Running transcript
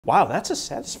Wow, that's a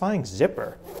satisfying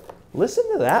zipper. Listen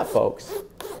to that, folks.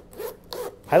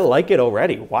 I like it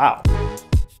already. Wow.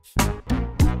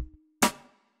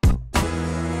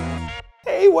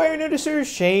 Hey,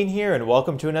 Warenoticers, Shane here, and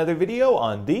welcome to another video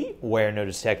on the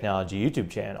Warenotice Technology YouTube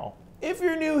channel. If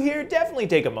you're new here, definitely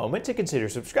take a moment to consider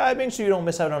subscribing so you don't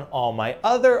miss out on all my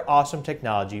other awesome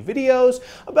technology videos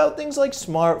about things like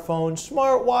smartphones,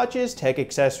 smartwatches, tech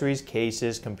accessories,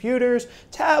 cases, computers,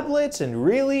 tablets, and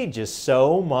really just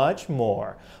so much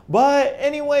more. But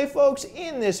anyway, folks,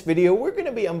 in this video, we're going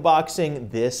to be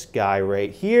unboxing this guy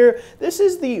right here. This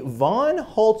is the von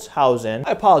Holzhausen,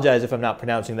 I apologize if I'm not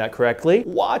pronouncing that correctly,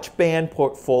 watch band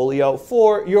portfolio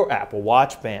for your Apple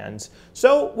Watch bands.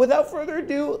 So without further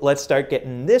ado, let's start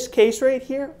getting this case right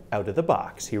here out of the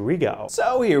box. Here we go.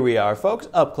 So here we are, folks,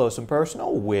 up close and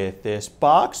personal with this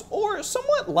box, or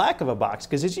somewhat lack of a box,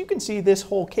 because as you can see, this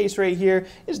whole case right here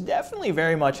is definitely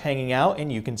very much hanging out,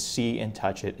 and you can see and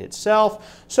touch it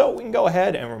itself. So we can go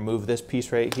ahead and remove this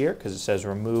piece right here, because it says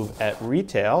remove at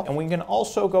retail, and we can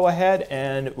also go ahead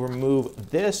and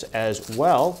remove this as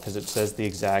well, because it says the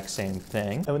exact same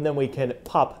thing. And then we can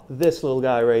pop this little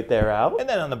guy right there out, and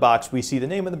then on the box we see the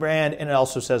name of the brand, and it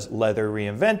also says leather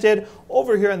reinvented.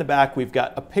 Over here on the back we've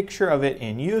got a picture of it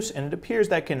in use, and it appears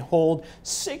that can hold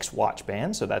 6 watch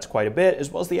bands, so that's quite a bit, as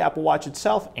well as the Apple Watch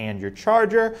itself and your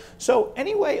charger. So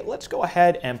anyway, let's go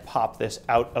ahead and pop this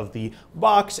out of the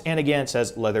box, and again it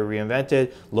says leather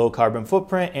reinvented, low carbon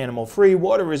footprint, animal free,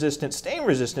 water resistant, stain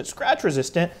resistant, scratch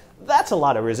resistant. That's a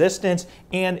lot of resistance,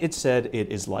 and it said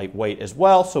it is lightweight as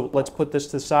well. So let's put this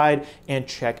to the side and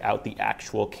check out the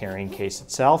actual carrying case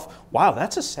itself. Wow,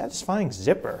 that's a satisfying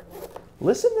zipper.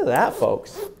 Listen to that,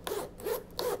 folks.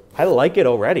 I like it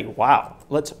already. Wow.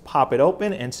 Let's pop it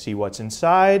open and see what's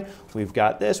inside. We've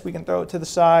got this. We can throw it to the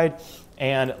side.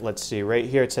 And let's see, right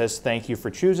here it says, thank you for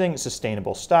choosing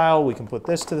sustainable style. We can put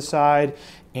this to the side.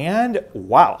 And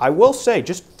wow, I will say,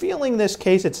 just feeling this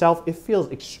case itself, it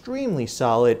feels extremely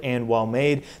solid and well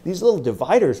made. These little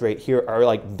dividers right here are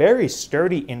like very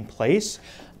sturdy in place.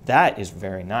 That is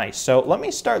very nice. So let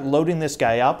me start loading this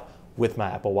guy up with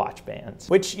my Apple Watch bands,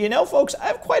 which, you know, folks, I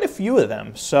have quite a few of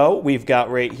them. So we've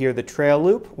got right here the trail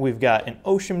loop, we've got an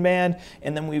ocean band,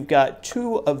 and then we've got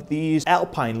 2 of these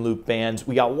alpine loop bands.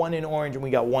 We got one in orange and we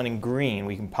got one in green.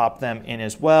 We can pop them in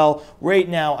as well. Right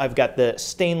now I've got the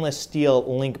stainless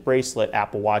steel link bracelet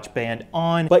Apple Watch band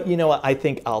on, but you know what, I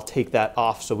think I'll take that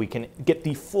off so we can get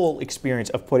the full experience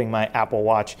of putting my Apple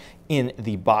Watch in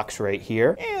the box right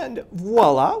here. And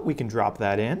voila, we can drop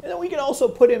that in. And then we can also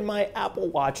put in my Apple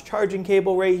Watch charging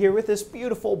cable right here with this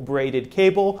beautiful braided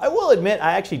cable. I will admit,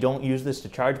 I actually don't use this to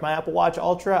charge my Apple Watch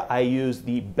Ultra. I use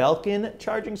the Belkin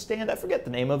charging stand. I forget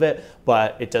the name of it,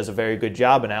 but it does a very good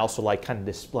job. And I also like kind of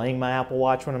displaying my Apple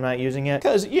Watch when I'm not using it.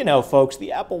 Because, you know, folks,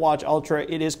 the Apple Watch Ultra,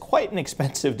 it is quite an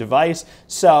expensive device.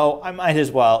 So I might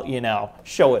as well, you know,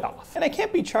 show it off. And I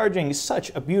can't be charging such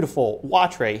a beautiful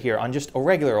watch right here on just a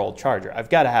regular old charger. I've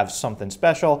got to have something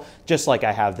special, just like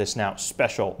I have this now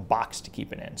special box to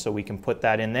keep it in. So we can put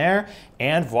that in there,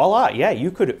 and voila, yeah,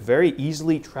 you could very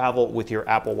easily travel with your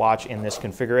Apple Watch in this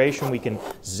configuration. We can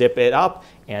zip it up,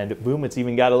 and boom, it's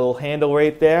even got a little handle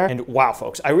right there. And wow,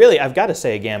 folks, I've got to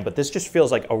say again, but this just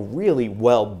feels like a really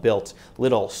well-built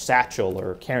little satchel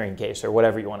or carrying case or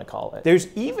whatever you want to call it. There's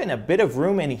even a bit of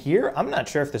room in here. I'm not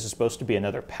sure if this is supposed to be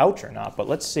another pouch or not, but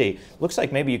let's see. Looks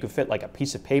like maybe you could fit like a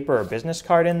piece of paper or business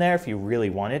card in there if you really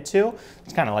wanted to.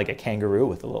 It's kind of like a kangaroo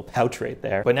with a little pouch right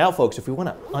there. But now, folks, if we want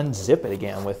to unzip it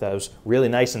again with those really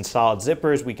nice and solid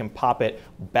zippers, we can pop it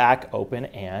back open,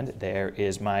 and there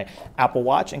is my Apple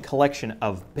Watch and collection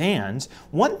of bands.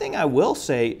 One thing I will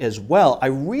say as well, I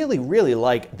really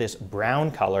like this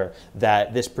brown color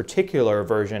that this particular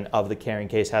version of the carrying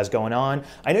case has going on.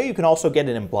 I know you can also get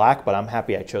it in black, but I'm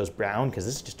happy I chose brown because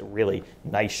this is just a really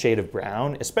nice shade of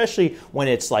brown, especially when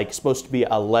it's like supposed to be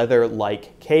a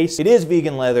leather-like case. It is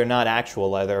vegan leather, not actual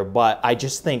leather, but I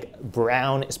just think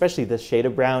brown, especially this shade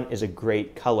of brown, is a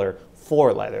great color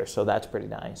for leather, so that's pretty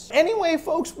nice. Anyway,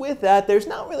 folks, with that, there's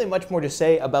not really much more to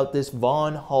say about this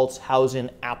von Holzhausen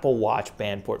Apple Watch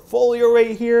band portfolio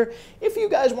right here. If you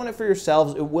guys want it for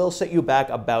yourselves, it will set you back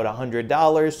about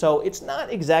 $100, so it's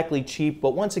not exactly cheap,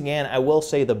 but once again, I will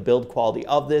say the build quality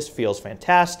of this feels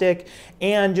fantastic.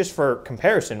 And just for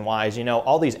comparison wise, you know,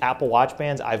 all these Apple Watch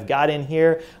bands I've got in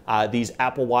here, these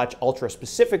Apple Watch Ultra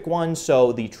specific ones,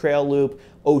 so the Trail Loop,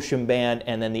 Ocean Band,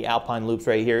 and then the Alpine Loops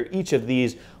right here, each of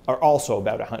these are also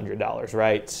about $100,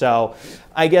 right? So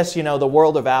I guess, you know, the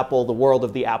world of Apple, the world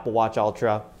of the Apple Watch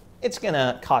Ultra, it's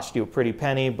gonna cost you a pretty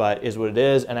penny, but is what it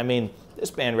is. And I mean,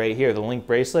 this band right here, the Link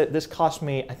bracelet, this cost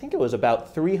me, I think it was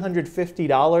about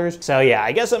 $350. So yeah,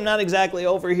 I guess I'm not exactly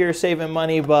over here saving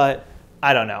money, but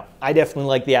I don't know. I definitely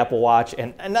like the Apple Watch,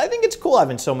 and I think it's cool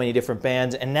having so many different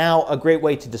bands, and now a great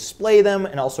way to display them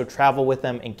and also travel with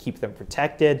them and keep them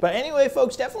protected. But anyway,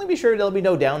 folks, definitely be sure to let me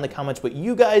know down in the comments what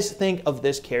you guys think of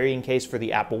this carrying case for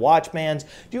the Apple Watch bands.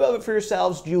 Do you have it for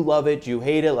yourselves? Do you love it? Do you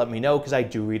hate it? Let me know, because I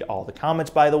do read all the comments,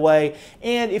 by the way.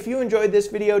 And if you enjoyed this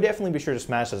video, definitely be sure to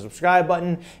smash the subscribe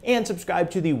button and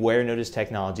subscribe to the Warenotice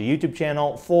Technology YouTube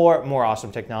channel for more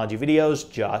awesome technology videos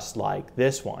just like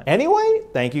this one. Anyway,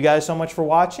 thank you guys so much for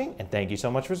watching, and thank you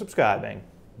so much for subscribing.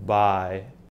 Bye.